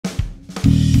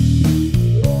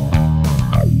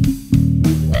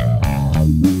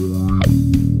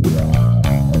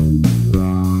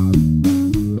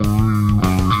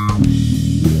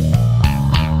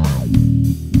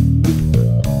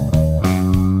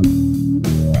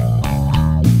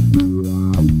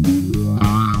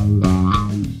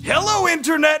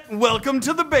Internet, welcome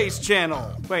to the Bass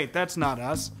Channel. Wait, that's not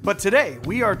us. But today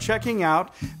we are checking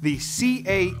out the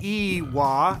CAE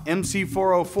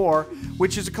MC404,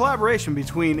 which is a collaboration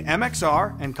between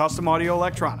MXR and Custom Audio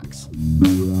Electronics.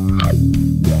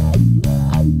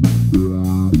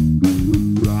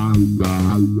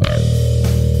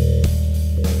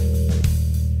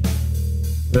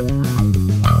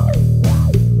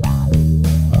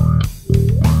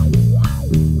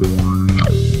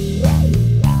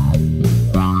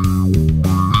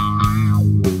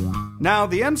 Now,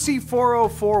 the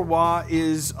MC404 wah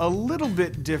is a little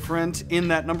bit different in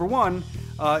that, number one,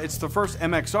 it's the first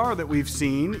MXR that we've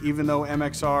seen, even though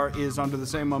MXR is under the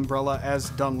same umbrella as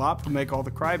Dunlop to make all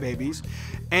the crybabies.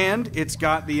 And it's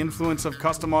got the influence of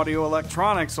Custom Audio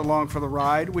Electronics along for the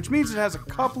ride, which means it has a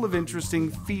couple of interesting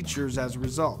features as a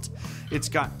result. It's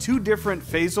got two different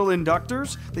phasal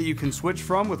inductors that you can switch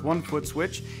from with one foot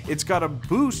switch. It's got a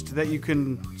boost that you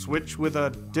can switch with a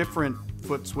different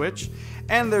foot switch,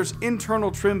 and there's internal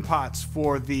trim pots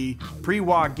for the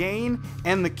pre-wah gain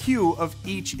and the Q of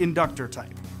each inductor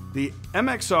type. The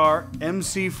MXR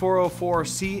MC404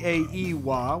 CAE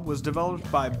wah was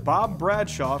developed by Bob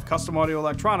Bradshaw of Custom Audio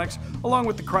Electronics along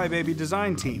with the Crybaby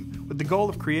design team, with the goal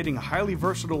of creating a highly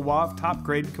versatile wah of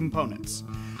top-grade components.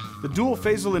 The dual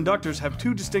phasal inductors have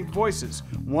two distinct voices,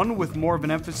 one with more of an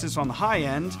emphasis on the high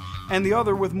end, and the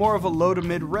other with more of a low to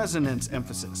mid resonance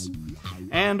emphasis.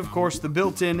 And of course, the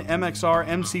built-in MXR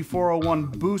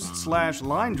MC401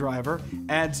 boost/line driver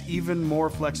adds even more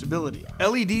flexibility.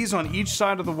 LEDs on each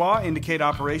side of the wah indicate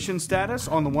operation status.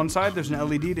 On the one side, there's an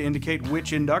LED to indicate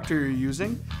which inductor you're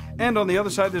using, and on the other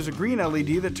side, there's a green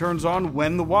LED that turns on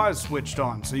when the wah is switched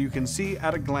on, so you can see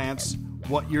at a glance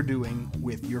what you're doing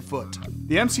with your foot.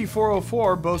 The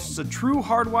MC404 boasts a true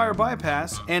hardwire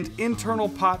bypass and internal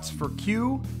pots for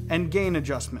Q and gain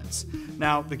adjustments.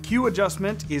 Now, the Q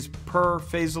adjustment is per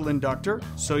phasal inductor,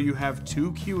 so you have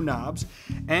two Q knobs,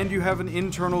 and you have an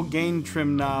internal gain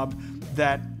trim knob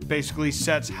that basically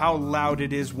sets how loud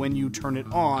it is when you turn it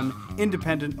on,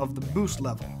 independent of the boost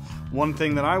level. One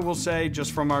thing that I will say,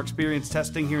 just from our experience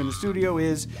testing here in the studio,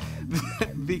 is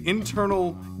the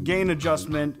internal gain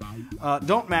adjustment,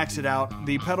 don't max it out.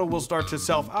 The pedal will start to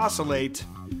self-oscillate.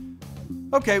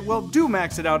 Okay, well, do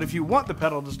max it out if you want the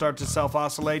pedal to start to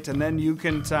self-oscillate, and then you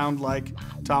can sound like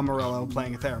Tom Morello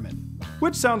playing a theremin,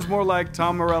 which sounds more like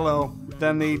Tom Morello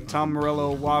than the Tom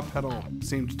Morello wah pedal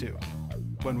seemed to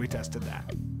when we tested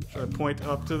that. Should I point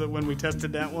up to when we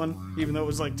tested that one, even though it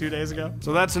was like 2 days ago?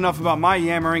 So that's enough about my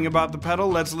yammering about the pedal.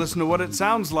 Let's listen to what it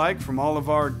sounds like from all of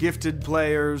our gifted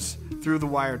players through the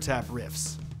wiretap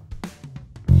riffs.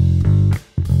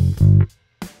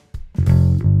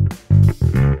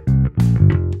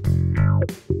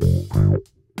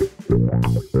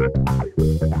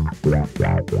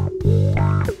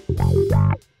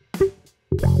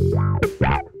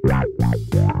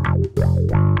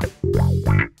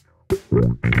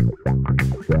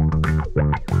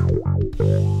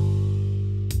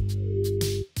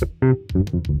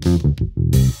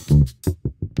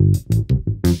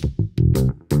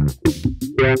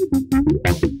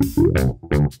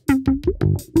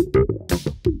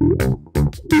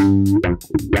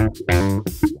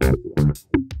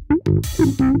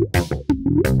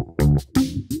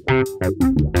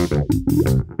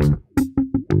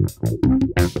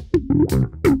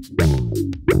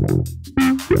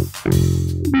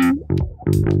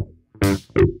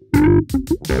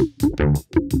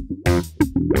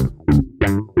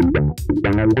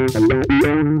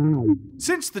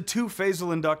 Since the two phasal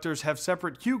inductors have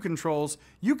separate Q controls,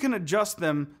 you can adjust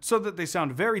them so that they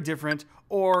sound very different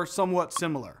or somewhat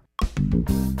similar.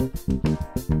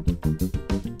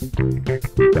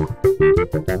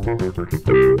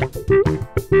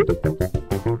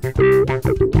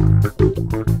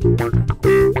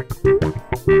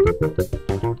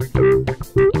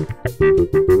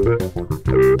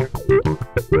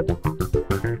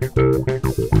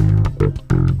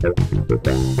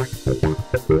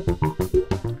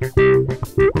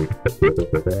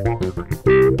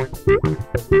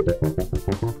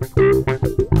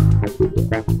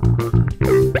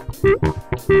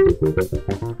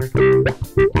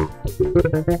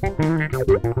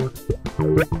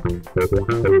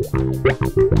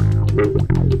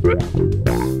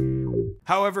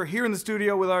 However, here in the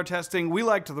studio with our testing, we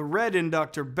liked the red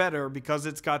inductor better because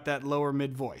it's got that lower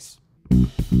mid voice.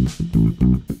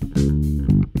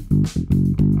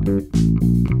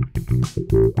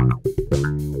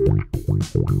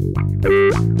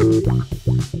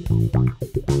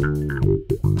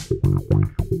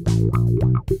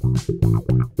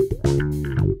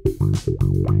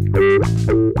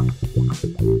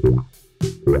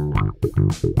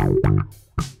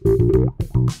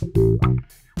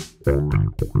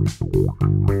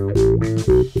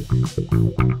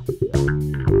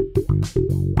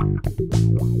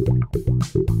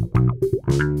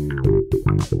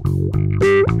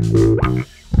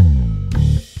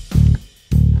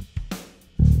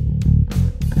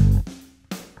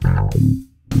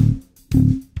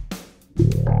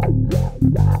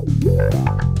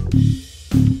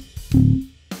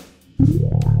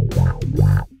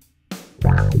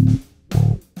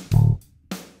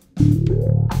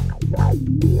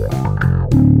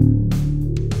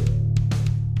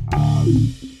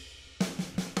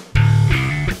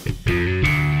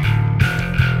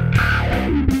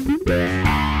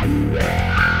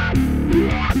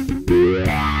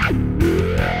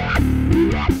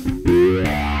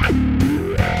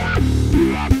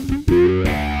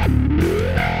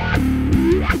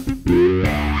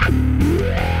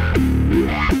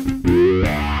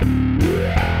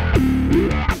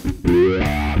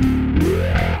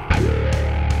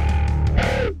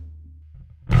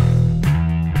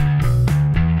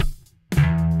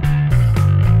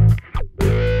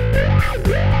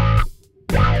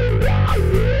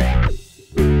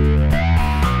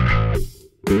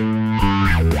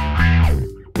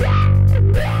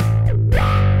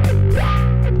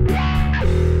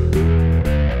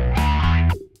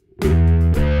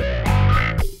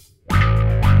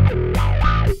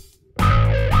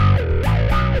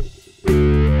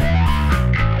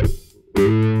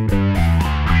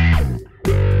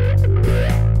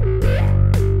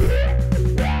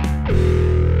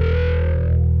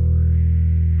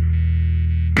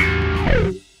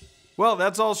 Well,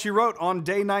 that's all she wrote on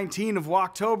day 19 of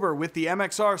WAHCTOBER with the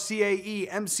MXR CAE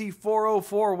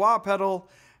MC404 wah pedal.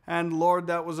 And Lord,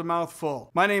 that was a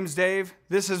mouthful. My name's Dave.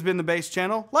 This has been the Bass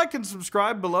Channel. Like and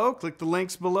subscribe below. Click the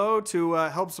links below to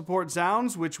help support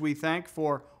Zounds, which we thank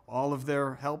for all of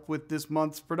their help with this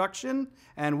month's production.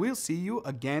 And we'll see you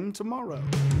again tomorrow.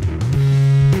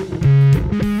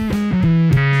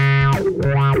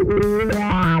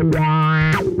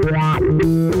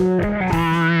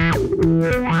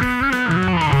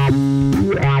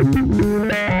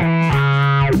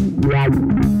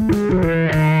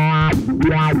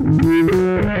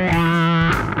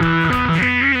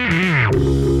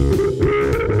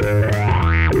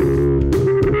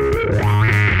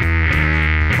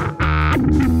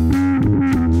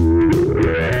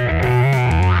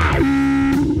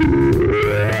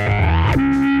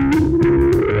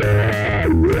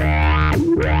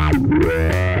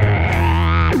 Yeah.